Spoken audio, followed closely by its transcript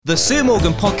The Sue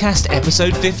Morgan Podcast,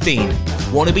 episode 15.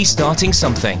 Want to be starting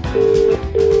something?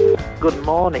 Good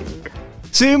morning.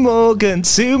 Sue Morgan,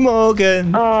 Sue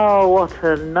Morgan. Oh, what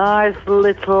a nice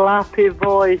little happy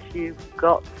voice you've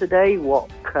got today,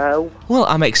 Watco. Well,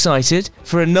 I'm excited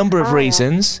for a number of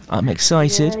reasons. I'm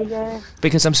excited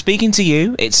because I'm speaking to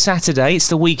you. It's Saturday. It's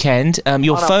the weekend.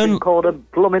 Your I've phone. been called a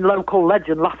blooming local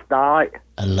legend last night.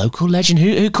 A local legend.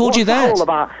 Who called you that? What's it all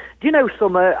about? Do you know,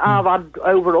 Summer, I've had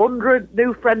over 100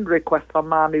 new friend requests on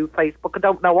my new Facebook. I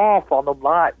don't know half on them,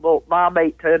 like, but my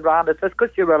mate turned round and says,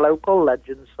 because you're a local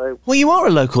legend, Sue. Well, you are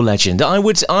a local legend. I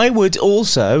would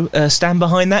also stand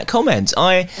behind that comment.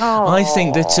 I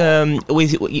think that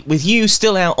with you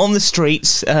still out on the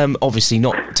streets, obviously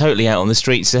not totally out on the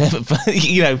streets, but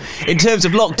you know, in terms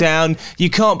of lockdown, you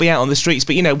can't be out on the streets,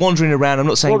 but you know, wandering around. I'm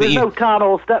not saying that there's no town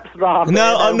hall steps around.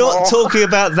 No, I'm not more. talking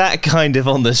about that kind of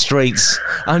on the streets.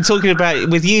 I'm talking about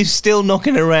with you still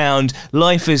knocking around.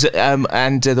 Life is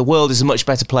and the world is a much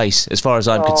better place as far as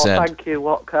I'm concerned. Thank you,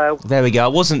 Watco. There we go. I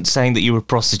wasn't saying that you were a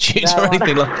prostitute or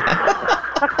anything like that.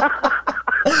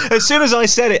 As soon as I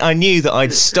said it, I knew that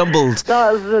I'd stumbled.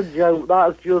 That was a joke.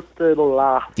 That's just a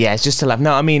laugh. Yeah, it's just a laugh.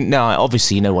 No, I mean, no,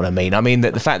 obviously you know what I mean. I mean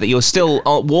that the fact that you're still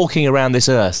walking around this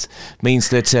earth means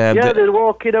that... they're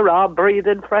walking around,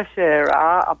 breathing fresh air.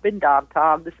 I've been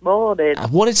downtown this morning.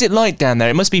 What is it like down there?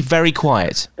 It must be very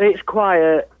quiet. It's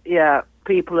quiet, yeah.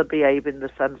 People are behaving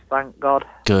the sense, thank God.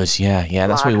 Good, yeah,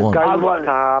 that's what we want.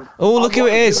 Oh, look who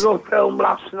it is. I watched a good film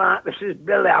last night. This is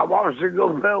Billy. I watched a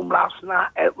good film last night.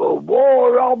 It was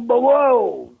War of the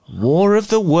World. War of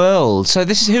the World. So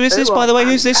who is this, by the way?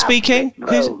 Who's this speaking?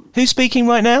 Who's speaking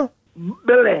right now?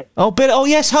 Billy. Oh, Billy. Oh,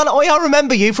 yes, hon. Oh, yeah, I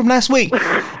remember you from last week.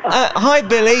 Hi,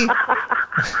 Billy.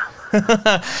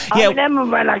 I remember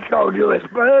when I told you it's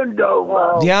burned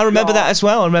over. Yeah, I remember that as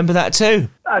well. I remember that too.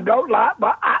 I don't like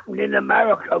what happened in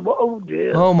America, but oh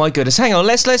dear. Oh my goodness. Hang on,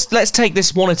 let's take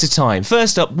this one at a time.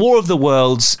 First up, War of the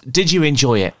Worlds. Did you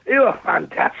enjoy it? It was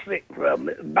fantastic film.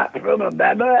 It's the best film I've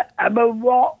ever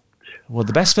watched. Well,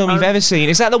 the best film you've ever seen.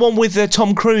 Is that the one with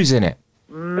Tom Cruise in it?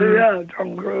 Yeah,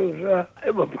 Tom Cruise.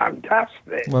 It was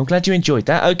fantastic. Well, I'm glad you enjoyed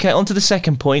that. Okay, on to the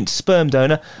second point, sperm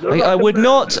donor. I would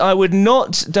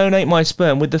not donate my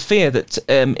sperm with the fear that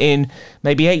in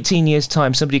maybe 18 years'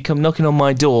 time somebody would come knocking on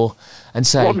my door and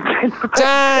say,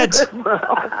 Dad,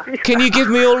 can you give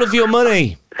me all of your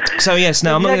money? So yes,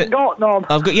 now I'm not got none.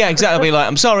 Exactly. I'll be like,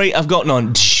 I'm sorry, I've got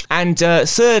none. And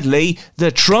thirdly,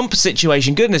 the Trump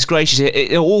situation. Goodness gracious,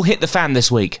 it all hit the fan this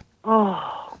week. Oh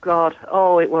God!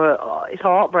 It's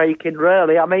heartbreaking,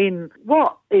 really. I mean,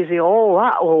 what is it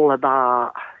all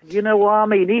about? You know what I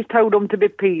mean? He's told them to be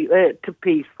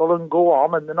peaceful and go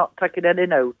on, and they're not taking any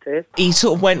notice. He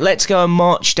sort of went, let's go and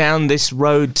march down this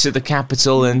road to the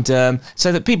Capitol, and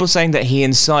so that people saying that he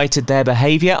incited their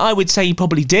behaviour, I would say he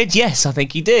probably did. Yes, I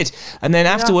think he did. And then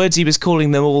afterwards he was calling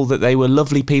them all that they were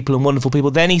lovely people and wonderful people.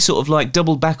 Then he sort of like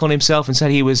doubled back on himself and said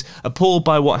he was appalled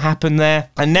by what happened there.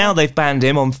 And now they've banned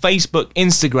him on Facebook,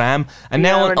 Instagram, and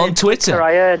now on Twitter.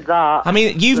 I heard that. I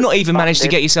mean, you've not even managed to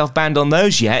get yourself banned on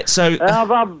those yet, so...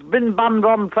 I've been banned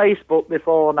on Facebook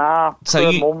before now for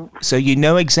a month. So you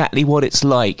know exactly what it's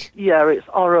like. Yeah, it's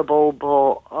horrible,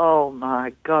 but oh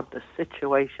my God, the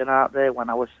situation out there when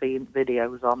I was seeing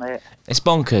videos on it. It's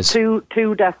bonkers.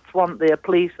 Two deaths, weren't there? A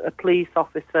police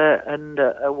officer and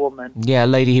a woman. Yeah, a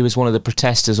lady who was one of the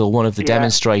protesters or one of the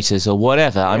demonstrators or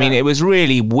whatever. I mean, it was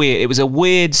really weird. It was a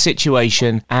weird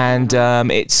situation, and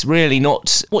it's really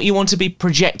not what you want to be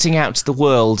projecting out to the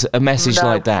world, a message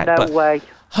like that. No way.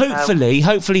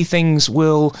 Hopefully things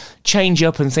will change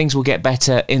up and things will get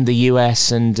better in the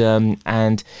US, and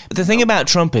the thing about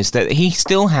Trump is that he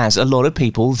still has a lot of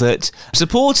people that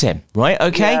support him, right?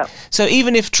 Okay? Yeah. So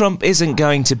even if Trump isn't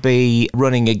going to be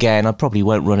running again, I probably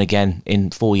won't run again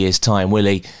in 4 years' time, will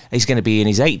he? He's going to be in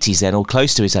his 80s then, or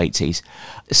close to his 80s.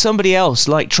 Somebody else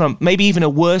like Trump, maybe even a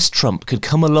worse Trump, could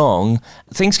come along.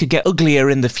 Things could get uglier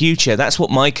in the future. That's what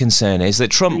my concern is,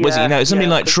 that Trump was, somebody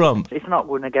like Trump. It's not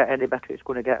going to get any better. It's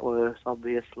going to get worse,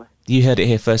 obviously. You heard it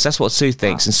here first. That's what Sue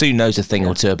thinks, and Sue knows a thing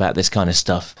or two about this kind of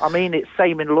stuff. I mean, it's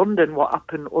same in London, what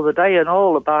happened the other day and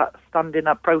all, about standing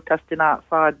up protesting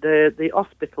outside the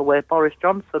hospital where Boris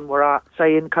Johnson were at,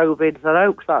 saying COVID's an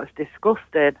hoax. That's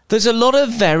disgusting. There's a lot of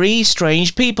very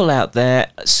strange people out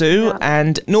there, Sue,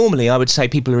 and normally I would say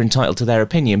people are entitled to their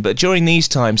opinion, but during these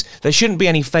times there shouldn't be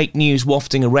any fake news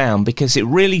wafting around, because it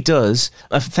really does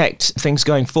affect things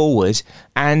going forward.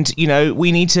 And, you know,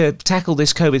 we need to tackle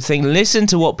this COVID thing, listen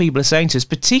to what people are saying to us,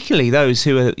 particularly those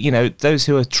who are, those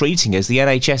who are treating us, the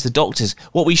NHS, the doctors.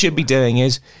 What we should be doing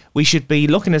is we should be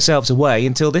locking ourselves away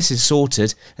until this is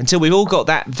sorted, until we've all got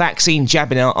that vaccine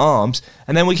jab in our arms,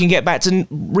 and then we can get back to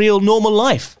real normal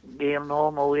life. Real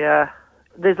normal, yeah.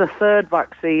 There's a third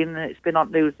vaccine. It's been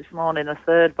on news this morning. A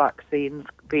third vaccine's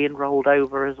being rolled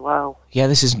over as well. Yeah,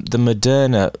 this is the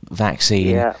Moderna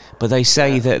vaccine. Yeah. But they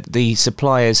say that the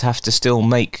suppliers have to still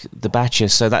make the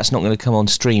batches, so that's not going to come on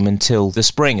stream until the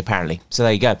spring, apparently. So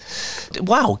there you go.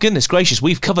 Wow, goodness gracious,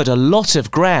 we've covered a lot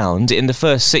of ground in the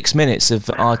first 6 minutes of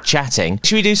our chatting.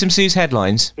 Should we do some Sue's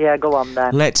headlines? Yeah, go on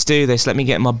then. Let's do this. Let me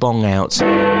get my bong out, so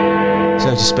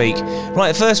to speak.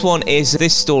 Right, the first one is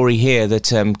this story here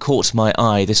that caught my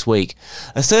eye this week.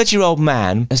 A 30-year-old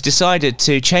man has decided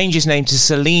to change his name to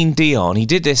Celine Dion. He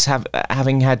did this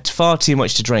having had far too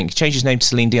much to drink. Changed his name to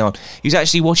Celine Dion. He was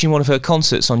actually watching one of her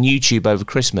concerts on YouTube over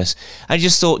Christmas, and he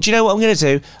just thought, do you know what I'm going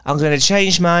to do? I'm going to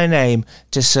change my name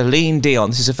to Celine Dion.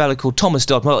 This is a fella called Thomas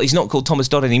Dodd. Well, he's not called Thomas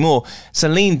Dodd anymore.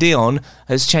 Celine Dion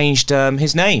has changed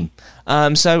his name.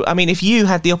 So, I mean, if you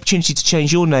had the opportunity to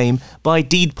change your name by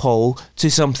deed poll to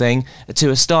something, to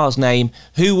a star's name,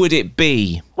 who would it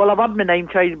be? Well, I've had my name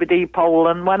changed by Deepole,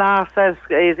 and when I says,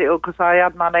 is it because I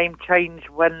had my name changed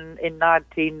when in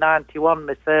 1991,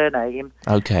 my surname,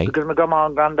 Okay. because my grandma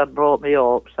and granddad brought me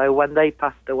up, so when they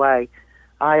passed away,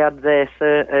 I had their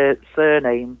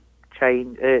surname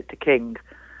changed to King,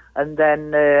 and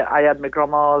then I had my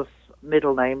grandma's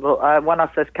middle name, but when I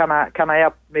says, can I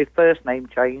have my first name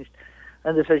changed,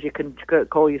 and they says you can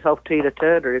call yourself Tina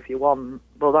Turner if you want.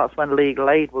 Well, that's when legal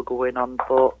aid were going on,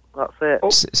 but that's it.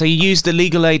 So you used the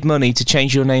legal aid money to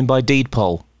change your name by deed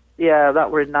poll? Yeah, that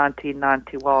were in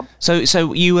 1991.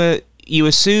 So you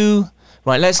were Sue...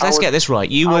 Right, let's get this right.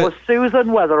 I was Susan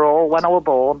Weatherall when I was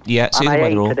born. Yeah, Susan and I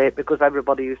Weatherall. hated it because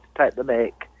everybody used to take the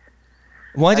mick.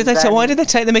 Why did they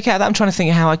take the mick out of that? I'm trying to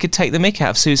think how I could take the mick out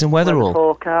of Susan Weatherall.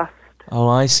 Forecast. Oh,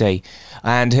 I see.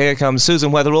 And here comes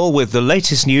Susan Weatherall with the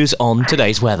latest news on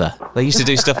today's weather. They used to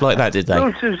do stuff like that, did they?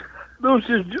 Lucy's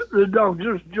the dog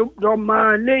just jumped on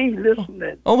my knee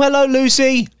listening. Oh, hello,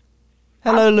 Lucy.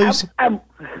 Hello, Lucy.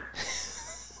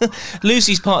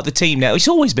 Lucy's part of the team now. She's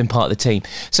always been part of the team.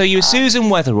 So you were Susan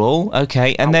Weatherall,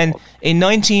 okay, and then in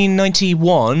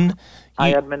 1991... I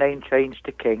had my name changed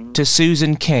to King. To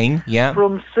Susan King, yeah.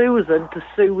 From Susan to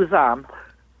Suzanne.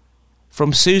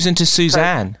 From Susan to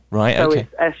Suzanne, right, so okay.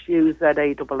 So it's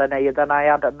Suzanna. Then I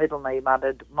had a middle name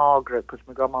added Margaret, because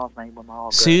my grandma's name was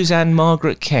Margaret. Suzanne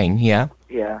Margaret King, yeah.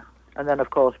 Yeah. And then, of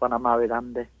course, when I married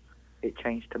Andy, it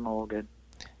changed to Morgan.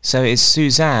 So it's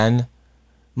Suzanne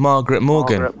Margaret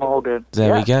Morgan. Margaret Morgan.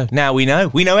 There we go. Now we know.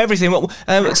 We know everything.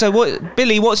 So what,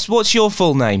 Billy, what's your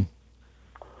full name?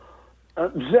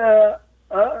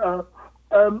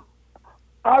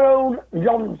 Harold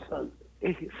Johnson.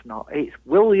 It's not. It's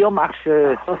William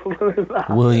Ashurst.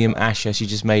 William Ashurst. You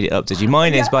just made it up, did you?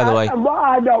 Mine is, by the way. What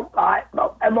I don't like,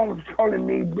 but everyone's calling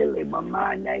me Billy, but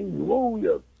my name's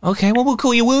William. Okay, well, we'll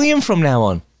call you William from now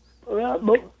on.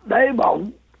 But they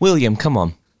won't. William, come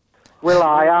on. Will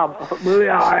I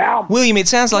am. William, it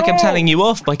sounds like I'm telling you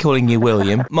off by calling you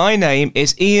William. My name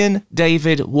is Ian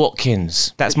David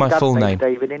Watkins. That's my full name.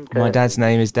 David, isn't My it? dad's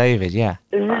name is David, yeah.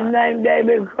 Is his name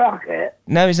David Crockett?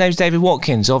 No, his name's David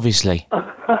Watkins, obviously.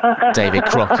 David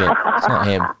Crockett. It's not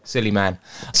him. Silly man.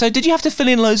 So did you have to fill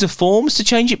in loads of forms to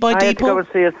change it by I had to go default? and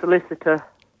see a solicitor.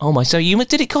 Oh my, so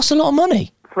did it cost a lot of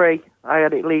money? Free. I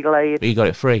had it legal aid. You got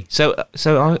it free. So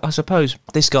I suppose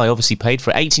this guy obviously paid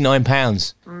for it,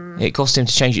 £89. It cost him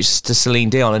to change it to Celine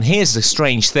Dion. And here's the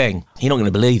strange thing. You're not going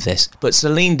to believe this, but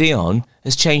Celine Dion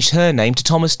has changed her name to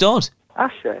Thomas Dodd. Has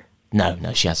she? No,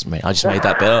 she hasn't. I just made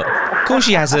that bit up. Of course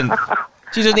she hasn't.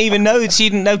 She doesn't even know. She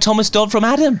didn't know Thomas Dodd from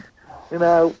Adam. You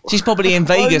know. She's probably in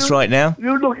Vegas right now.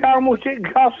 You look how much it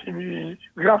costs you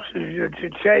to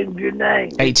change your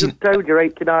name. Just told you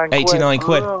 89 quid. 89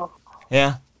 quid. Oh.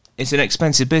 Yeah. It's an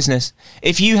expensive business.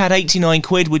 If you had 89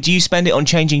 quid, would you spend it on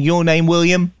changing your name,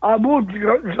 William? I would,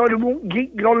 so they won't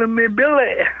keep calling me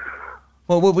Billy.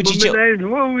 Well, what would But you my name's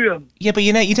William. Yeah, but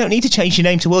you don't need to change your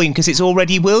name to William because it's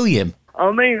already William.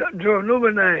 I mean, to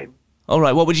another name. All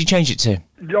right, what would you change it to?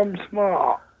 John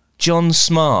Smart. John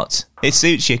Smart. It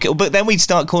suits you. But then we'd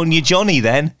start calling you Johnny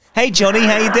then. Hey, Johnny,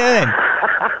 how you doing?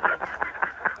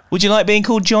 Would you like being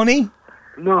called Johnny?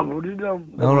 No, but you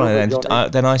don't. All right,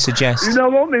 then I suggest... You know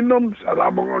what my mum said?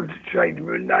 I'm going to change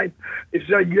my name. She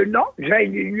said, you're not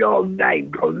changing your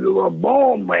name because you were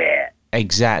born with it.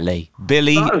 Exactly.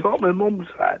 Billy... That's what my mum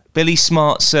said. Billy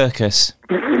Smart Circus.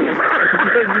 She said,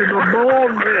 you were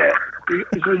born with it.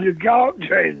 So you can't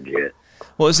change it.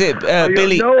 What was it? You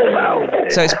Billy... know about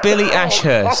it. So it's Billy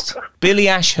Ashurst. Billy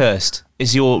Ashurst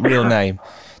is your real name.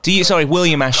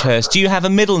 William Ashurst. Do you have a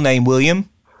middle name, William?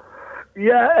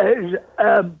 Yeah,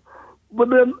 it's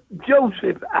William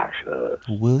Joseph Ashurst.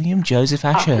 William Joseph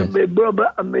After Ashurst. my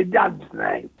brother and my dad's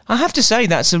name. I have to say,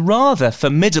 that's a rather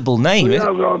formidable name. We Isn't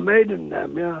have it? got a maiden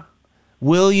name, yeah.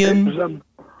 William. It was,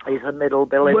 He's a middle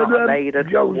Billy, not a William maiden.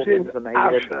 Joseph Woman's a maiden.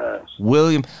 Ashurst.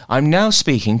 William. I'm now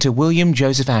speaking to William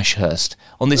Joseph Ashurst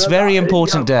on this very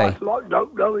important day. I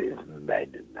don't know his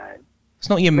maiden name. It's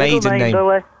not your Middle maiden name.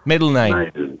 Billy. Middle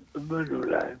name. Middle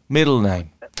name. Middle name.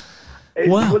 It's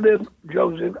Wow. William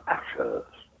Joseph Ashurst.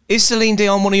 Is Celine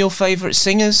Dion one of your favourite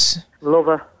singers? Love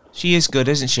her. She is good,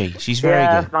 isn't she? She's very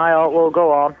Yeah, good. my heart will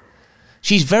go on.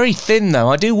 She's very thin, though.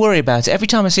 I do worry about it. Every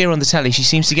time I see her on the telly, she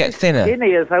seems to get thinner.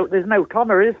 Skinny as out. There's no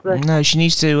toner, is there? No, she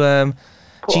needs to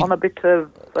Put she- on a bit of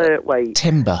weight.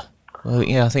 timber. Well,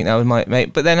 yeah, I think that would might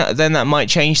make. But then that might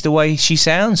change the way she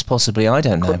sounds. Possibly, I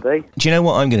don't know. Could be. Do you know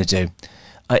what I'm going to do?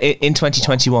 In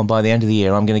 2021, by the end of the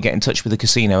year, I'm going to get in touch with the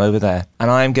casino over there, and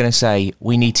I am going to say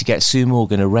we need to get Sue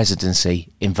Morgan a residency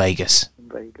in Vegas.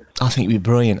 Vegas. I think it'd be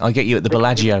brilliant. I'll get you at the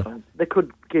Bellagio. They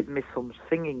could give me some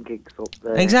singing gigs up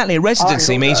there. Exactly, a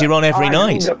residency means you're on every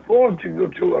night. I can afford to go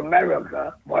to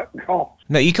America. What cost?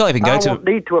 No, you can't even go I to. won't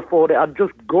need to afford it. I'd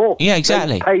just go. Yeah,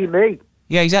 exactly. They pay me.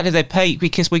 Yeah, exactly. They pay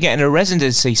because we're getting a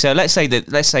residency. So let's say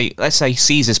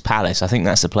Caesar's Palace. I think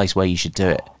that's the place where you should do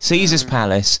it. Caesar's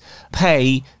Palace.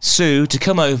 Pay Sue to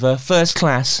come over first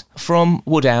class from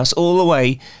Woodhouse all the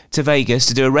way to Vegas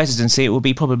to do a residency. It will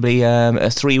be probably a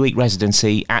 3-week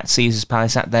residency at Caesar's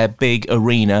Palace at their big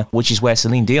arena, which is where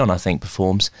Celine Dion, I think,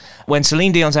 performs. When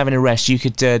Celine Dion's having a rest, you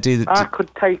could do the. I could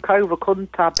take over, couldn't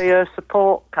I? Be a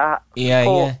support cat. Yeah,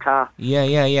 support cat.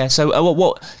 Yeah. So,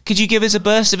 what could you give us a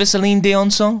burst of a Celine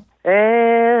Dion song?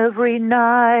 Every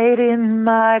night in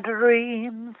my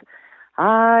dreams,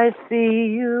 I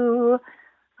see you,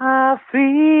 I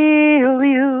feel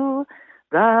you.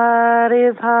 That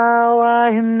is how I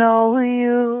know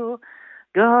you.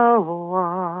 Go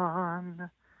on,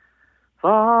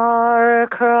 far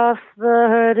across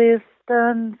the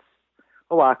distance.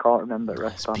 Oh, I can't remember the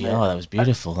rest of it. Oh, that was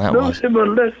beautiful. That No, was. they were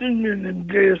listening and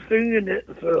they're singing it,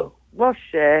 so. Was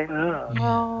she? Yeah.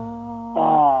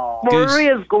 Oh. Good.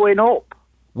 Maria's going up.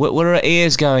 Were her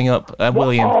ears going up,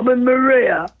 William? What, Armin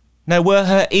Maria? No, were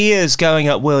her ears going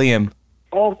up, William?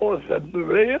 Oh, I said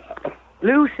Maria.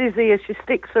 Lucy's here. She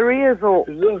sticks her ears up.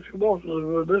 Because she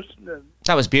wasn't listening.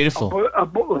 That was beautiful. I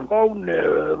put the phone near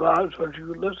her mouth so she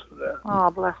could listen there. Oh,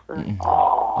 bless her.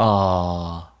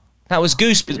 Oh, that was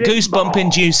goosebump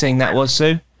inducing. That was,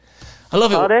 Sue. I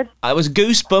love it. Pardon? I was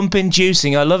goosebump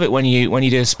inducing. I love it when you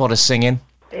do a spot of singing.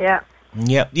 Yeah.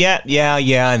 Yep.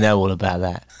 Yeah. I know all about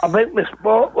that. I think my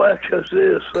sport lecture's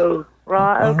here, so.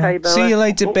 Right, okay, Billy. See you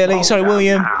later, Billy. Sorry,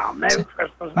 William. Merry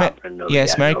Christmas, Happy New yes,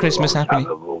 Year. Merry Christmas, Happy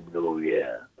New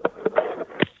Year.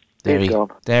 He's gone.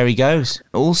 There he goes.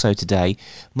 Also today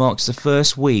marks the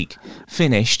first week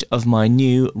finished of my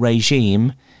new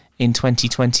regime in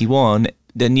 2021,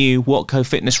 the new Watco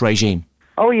fitness regime.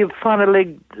 Oh, you've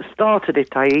finally started it,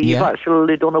 eh? You've Yeah.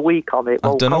 actually done a week on it. I've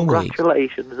Well, done a week.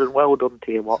 congratulations and well done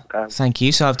to you, Watco. Thank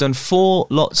you. So I've done 4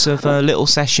 lots of little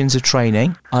sessions of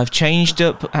training. I've changed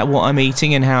up at what I'm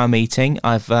eating and how I'm eating.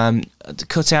 I've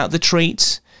cut out the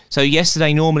treats. So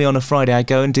yesterday, normally on a Friday, I'd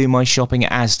go and do my shopping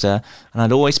at Asda, and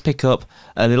I'd always pick up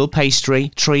a little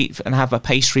pastry treat and have a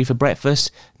pastry for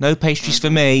breakfast. No pastries for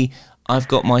me. I've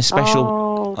got my special.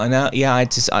 Oh. I know. Yeah,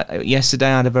 yesterday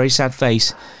I had a very sad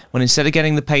face when instead of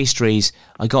getting the pastries,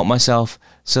 I got myself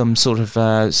some sort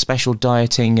of special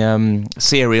dieting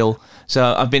cereal.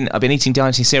 So I've been eating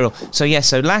dieting cereal. So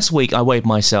so last week I weighed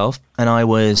myself and I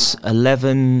was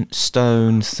 11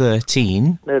 stone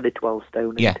 13. Nearly 12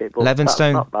 stone, Yeah, isn't it? But 11 that's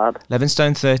stone. not bad. 11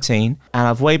 stone 13, and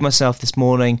I've weighed myself this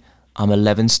morning. I'm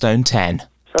 11 stone 10.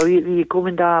 So you're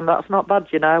coming down. That's not bad,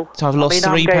 you know. So I've lost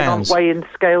I'm 3 going pounds. on weighing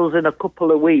scales in a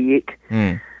couple of weeks.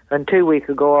 Mm. And 2 weeks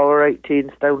ago I were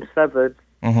 18 stone 7.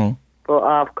 Mhm. But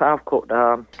I've cut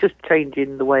down. Just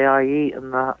changing the way I eat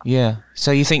and that. Yeah.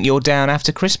 So you think you're down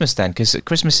after Christmas then? Because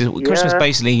Christmas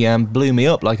basically blew me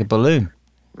up like a balloon.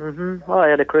 Well, I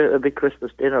had a big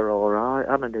Christmas dinner, all right,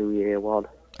 and a New Year one.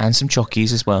 And some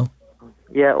chockies as well.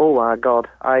 Yeah, oh my God.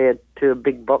 I had a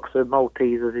big box of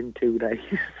Maltesers in 2 days.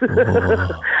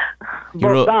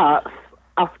 You're But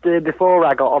that's before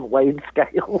I got on weighing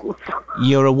scales.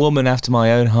 You're a woman after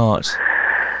my own heart.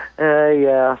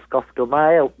 Yeah, I scoffed them.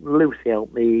 Lucy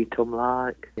helped me eat them,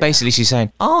 like. Basically, she's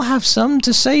saying, "I'll have some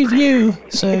to save you."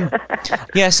 So,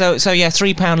 yeah. So yeah,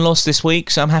 £3 loss this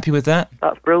week. So I'm happy with that.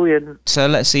 That's brilliant. So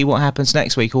let's see what happens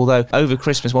next week. Although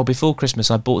before Christmas,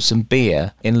 I bought some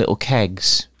beer in little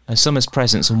kegs. summer's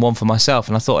presents and one for myself,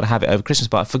 and I thought I'd have it over Christmas,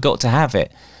 but I forgot to have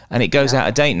it, and it goes out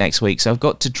of date next week, so I've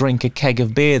got to drink a keg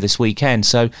of beer this weekend,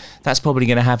 so that's probably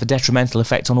going to have a detrimental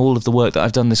effect on all of the work that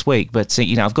I've done this week, but,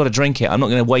 I've got to drink it. I'm not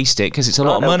going to waste it, because it's a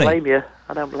lot of money.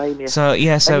 I don't blame you. So,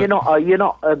 yeah, And you're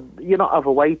not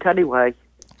overweight anyway.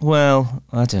 Well,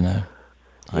 I don't know.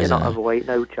 You're not overweight,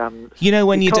 no chance. You know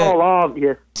when You're tall, aren't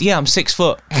you? Yeah, I'm 6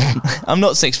 foot. I'm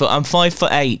not 6 foot. I'm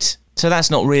 5'8". So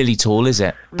that's not really tall, is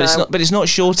it? But No. it's not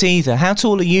short either. How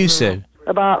tall are you, Sue?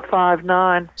 About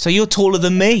 5'9". So you're taller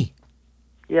than me.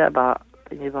 Yeah, about.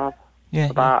 Thingy bob. Yeah.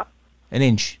 About. An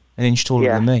inch taller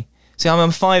Yeah. than me. See,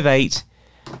 I'm 5'8",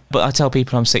 but I tell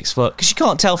people I'm 6 foot because you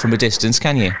can't tell from a distance,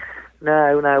 can you?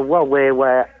 No. Well, we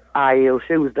wear high heel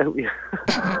shoes, don't you?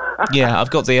 Yeah, I've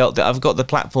got the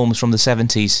platforms from the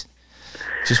 70s.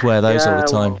 Just wear those all the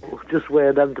time. Well, just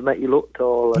wear them to make you look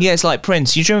taller. Yeah, it's like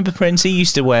Prince. You remember Prince? He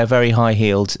used to wear very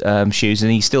high-heeled shoes,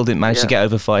 and he still didn't manage to get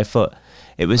over 5 foot.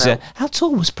 It was how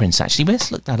tall was Prince actually?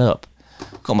 Let's look that up.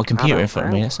 Got my computer in front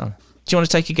of me. Do you want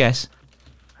to take a guess?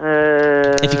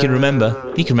 If you can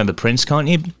remember, you can remember Prince, can't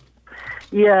you?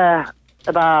 Yeah,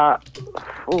 about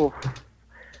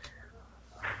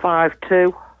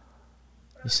 5'2".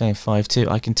 You're saying 5'2".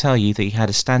 I can tell you that he had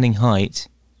a standing height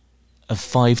of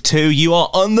 5'2". You are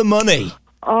on the money.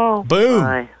 Oh, Boom.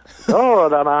 My. Oh,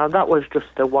 man, that was just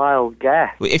a wild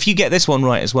guess. If you get this one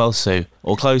right as well, Sue,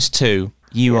 or close to,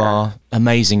 you are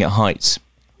amazing at heights.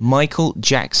 Michael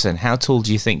Jackson, how tall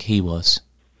do you think he was?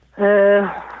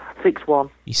 6'1".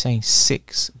 You're saying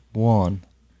 6'1".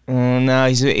 No,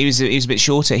 he was a bit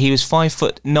shorter. He was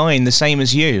 5'9", the same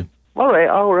as you. All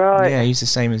right. Yeah, he's the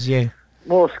same as you.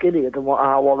 More skinnier than what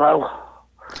I was, though.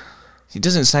 It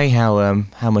doesn't say how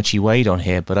much he weighed on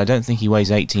here, but I don't think he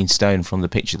weighs 18 stone from the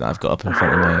picture that I've got up in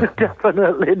front of me.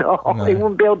 Definitely not. No. He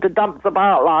wouldn't be able to dance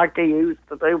about like he used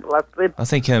to do, bless him. I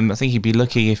think he'd be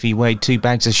lucky if he weighed 2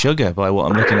 bags of sugar by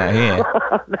what I'm looking at here.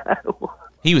 No.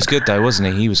 He was good though,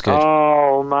 wasn't he? He was good.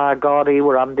 Oh, my God, he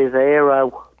were Andy's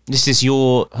hero. This is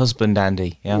your husband,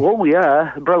 Andy, yeah? Oh,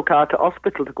 yeah. Broke out of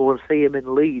hospital to go and see him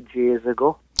in Leeds years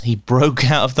ago. He broke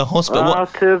out of the hospital.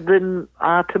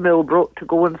 Out of Millbrook to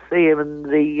go and see him, and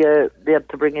they had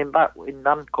to bring him back in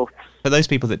handcuffs. For those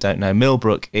people that don't know,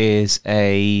 Millbrook is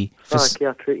a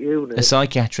Psychiatric unit.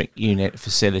 psychiatric unit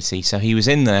facility. So he was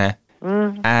in there,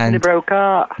 And and he broke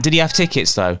out. did he have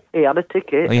tickets though? He had a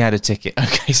ticket. Oh, he had a ticket.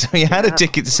 Okay, so he had a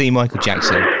ticket to see Michael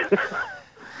Jackson.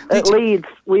 At Leeds,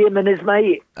 with him and his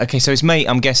mate. Okay, so his mate,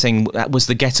 I'm guessing, that was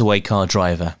the getaway car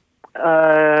driver.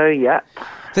 Yeah.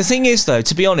 The thing is, though,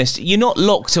 to be honest, you're not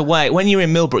locked away. When you're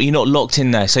in Millbrook, you're not locked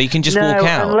in there, so you can just walk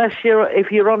out. Unless if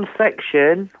you're on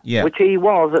section, Yeah. which he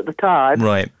was at the time.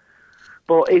 Right.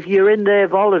 But if you're in there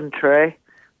voluntary,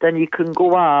 then you can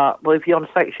go out. But if you're on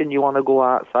section, you want to go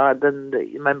outside, then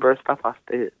the member of staff has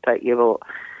to take you out.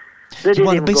 You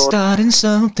want to be starting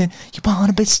something. You want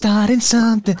to be starting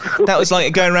something. That was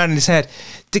like going around in his head.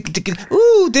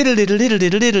 Ooh, diddle diddle diddle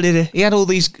diddle diddle diddle. He had all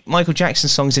these Michael Jackson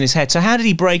songs in his head. So how did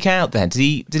he break out then?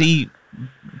 Did he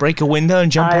break a window and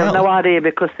jump I out? have no idea,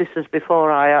 because this is before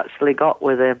I actually got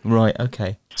with him. Right.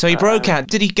 Okay. So he broke out.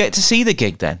 Did he get to see the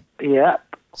gig then? Yeah.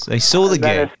 So he saw the And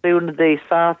then gig. as soon as the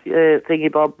South thingy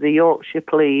bob, the Yorkshire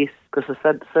police, because I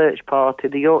sent the search party,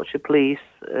 the Yorkshire police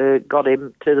got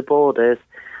him to the borders,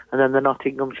 and then the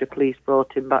Nottinghamshire police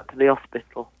brought him back to the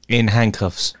hospital. In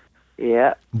handcuffs.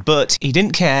 Yeah. But he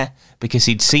didn't care because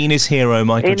he'd seen his hero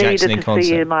Michael He Jackson in needed to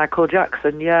see concert. Michael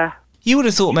Jackson, yeah. You would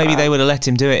have thought maybe they would have let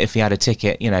him do it if he had a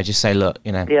ticket. Just say, look,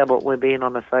 Yeah, but we're being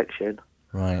on a section.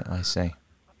 Right, I see.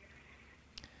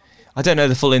 I don't know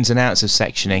the full ins and outs of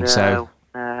sectioning, so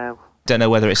No. don't know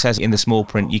whether it says in the small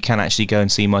print you can actually go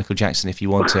and see Michael Jackson if you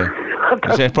want to.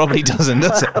 It probably doesn't,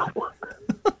 does it?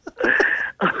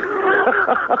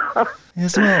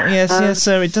 Yes,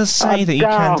 sir. It does say that you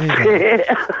can do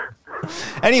that.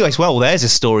 Anyways, well, there's a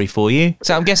story for you.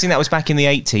 So I'm guessing that was back in the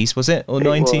 80s, was it? Or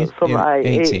 90s?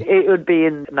 It would be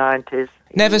in the 90s.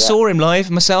 Never saw him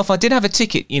live myself. I did have a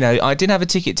ticket, I did have a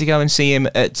ticket to go and see him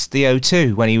at the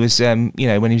O2 when he was, when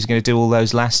he was going to do all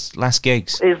those last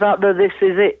gigs. Is that the This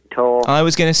Is It tour? I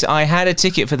was going to say, I had a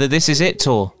ticket for the This Is It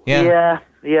tour. Yeah.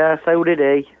 Yeah, so did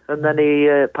he. And then he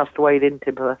passed away, didn't he?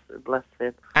 Bless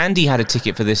him. Andy had a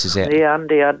ticket for This Is It. Yeah,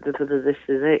 Andy had the This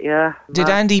Is It, yeah. Did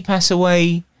Andy pass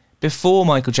away before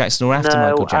Michael Jackson or after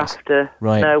Michael Jackson? After.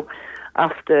 Right. No,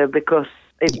 after, because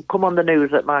it come on the news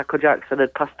that Michael Jackson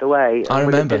had passed away. I and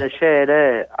remember. We lived in a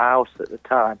shared house at the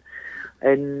time.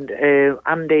 And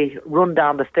Andy run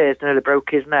down the stairs, nearly broke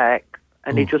his neck,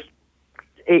 and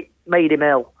it made him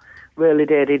ill. Really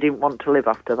did. He didn't want to live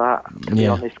after that, to be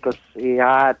honest, because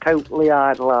I totally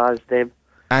idolised him.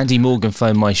 Andy Morgan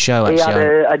phoned my show, He actually.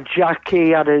 had a jacket, he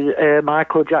had a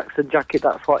Michael Jackson jacket,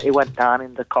 that's what he went down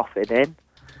in the coffin in.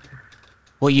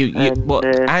 What,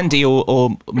 Andy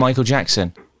or Michael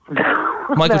Jackson?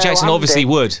 Michael No, Jackson Andy. obviously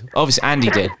would. Obviously, Andy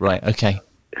did. Right, okay.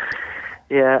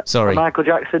 Yeah. Sorry. A Michael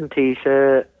Jackson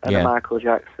T-shirt and Yeah. a Michael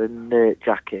Jackson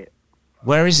jacket.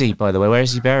 Where is he, by the way? Where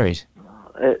is he buried?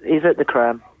 He's at the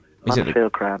Creme. He's at the-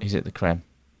 Mansfield Creme. He's at the Creme.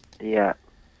 Yeah.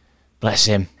 Bless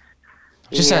him.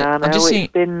 I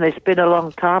know, it's been a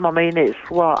long time. I mean, it's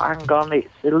what? Hang on,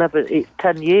 it's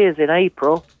 10 years in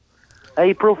April.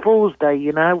 April Fool's Day,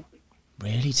 you know.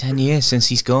 Really, 10 years since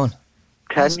he's gone.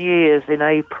 10 years in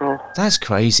April. That's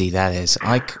crazy, that is.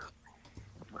 I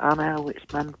know,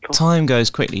 it's mental. Time goes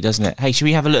quickly, doesn't it? Hey, should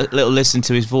we have a little listen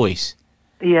to his voice?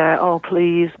 Yeah, oh,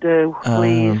 please do.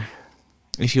 Please.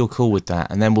 If you're cool with that,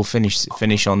 and then we'll finish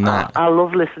on that. I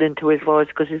love listening to his voice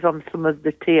because he's on some of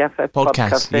the TFF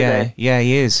podcasts. Yeah,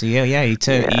 he is. Yeah, he used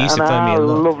to phone me a I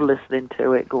lot. love listening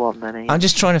to it. Go on, then. Ian. I'm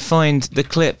just trying to find the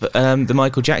clip, the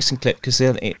Michael Jackson clip, because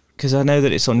I know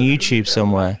that it's on YouTube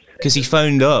somewhere. Because he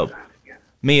phoned up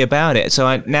me about it,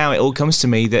 so now it all comes to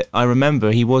me that I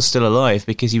remember he was still alive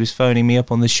because he was phoning me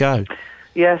up on the show.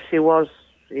 Yes, he was.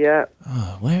 Yeah.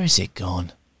 Oh, where is it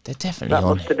gone? They're definitely That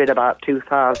on must have been about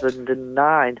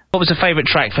 2009. What was a favourite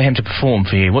track for him to perform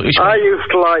for you? I used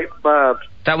to like Bad.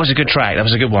 That was a good track. That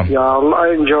was a good one. Yeah,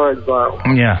 I enjoyed that.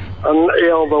 Yeah. And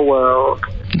Heal the World.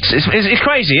 It's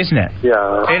crazy, isn't it?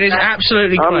 Yeah. It is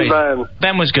absolutely And crazy. Ben.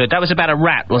 Ben was good. That was about a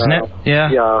rat, wasn't it? Yeah.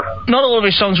 Yeah. Not all of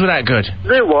his songs were that good.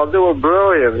 They were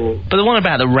brilliant. But the one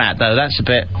about the rat, though, it was a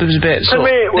bit... To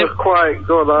me, it was quite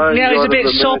good. Yeah, it was a bit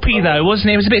soppy, though,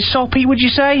 wasn't it? It was a bit soppy, would you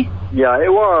say? Yeah,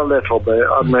 it was a little bit,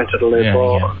 admittedly.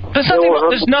 But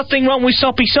there's nothing wrong with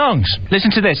soppy songs. Listen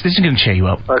to this. This is going to cheer you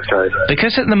up. Okay.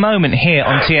 Because at the moment here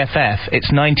on TFF, it's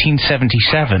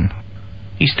 1977,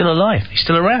 he's still alive. He's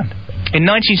still around. In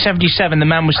 1977, the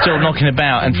man was still knocking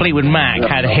about, and Fleetwood Mac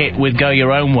had a hit with Go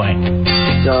Your Own Way.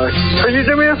 Yeah. Could you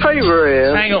do me a favour,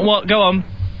 Ian? Hang on, what? Go on.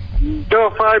 Do a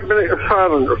 5 minute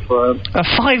silence for him. A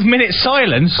 5 minute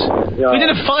silence? Yeah. We did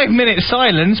a 5 minute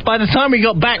silence. By the time we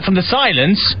got back from the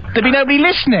silence, there'd be nobody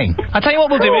listening. I'll tell you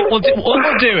what we'll do. What we'll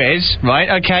do is,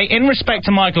 right, okay, in respect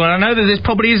to Michael, and I know that this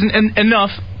probably isn't enough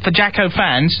for Jacko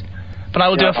fans, but I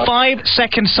will do a 5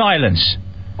 second silence.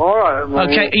 All right,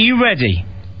 mate. Okay, are you ready?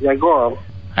 Yeah, go on.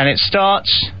 And it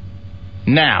starts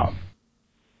now.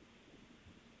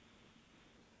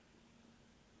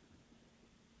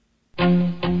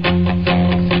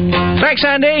 Thanks,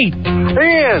 Andy.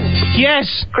 Ian!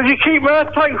 Yes. Could you keep my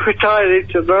taxi tidy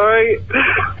tonight?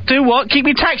 Do what? Keep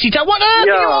your taxi time? What on earth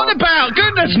are you on about?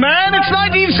 Goodness, man, it's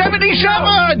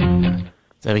 1977.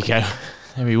 There we go.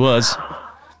 There he was.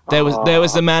 There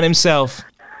was the man himself.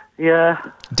 Yeah.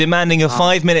 Demanding a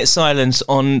 5 minute silence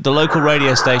on the local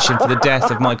radio station for the death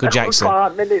of Michael Jackson.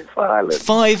 5 minutes silence.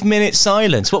 5 minute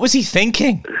silence. What was he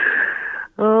thinking?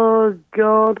 Oh,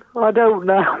 God. I don't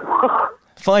know.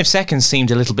 5 seconds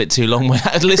seemed a little bit too long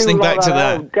without listening back to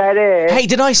that. Dead air. Hey,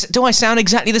 do I sound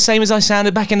exactly the same as I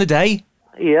sounded back in the day?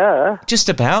 Yeah. Just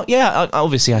about, yeah.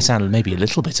 Obviously, I sound maybe a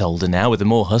little bit older now with a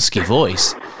more husky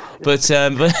voice. But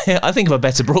I think I'm a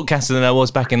better broadcaster than I was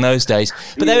back in those days.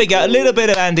 But there we go, a little bit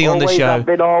of Andy on the show. Always have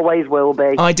been, always will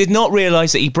be. I did not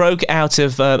realise that he broke out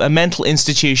of a mental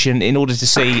institution in order to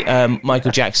see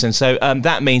Michael Jackson. So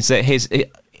that means that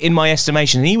in my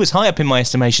estimation, and he was high up in my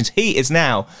estimations, he's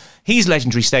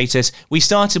legendary status. We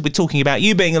started with talking about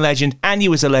you being a legend, and you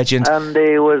was a legend. And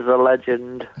he was a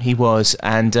legend. He was.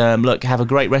 And look, have a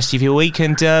great rest of your week.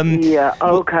 And yeah,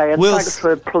 okay. And thanks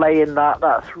for playing that.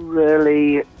 That's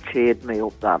really cheered me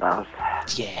up, that has.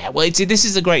 Yeah, well, this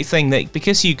is a great thing that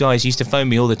because you guys used to phone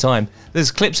me all the time,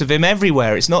 there's clips of him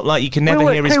everywhere. It's not like you can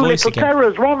never hear his voice again. We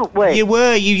were two little terrors, weren't we? You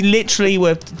were. You literally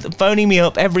were phoning me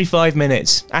up every 5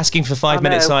 minutes, asking for 5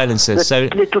 minute silences. The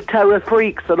Little Terror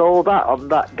Freaks and all that on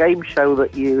that game show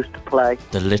that you used to play.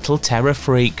 The Little Terror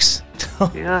Freaks.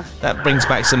 Yeah. That brings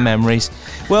back some memories.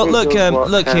 Well,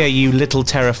 look here, you little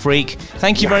terror freak.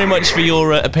 Thank you very much for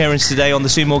your appearance today on the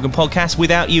Sue Morgan podcast.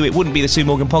 Without you, it wouldn't be the Sue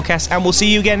Morgan podcast, and we'll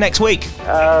see you again next week.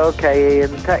 Okay,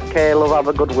 Ian. Take care, love. Have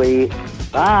a good week.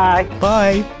 Bye.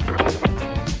 Bye.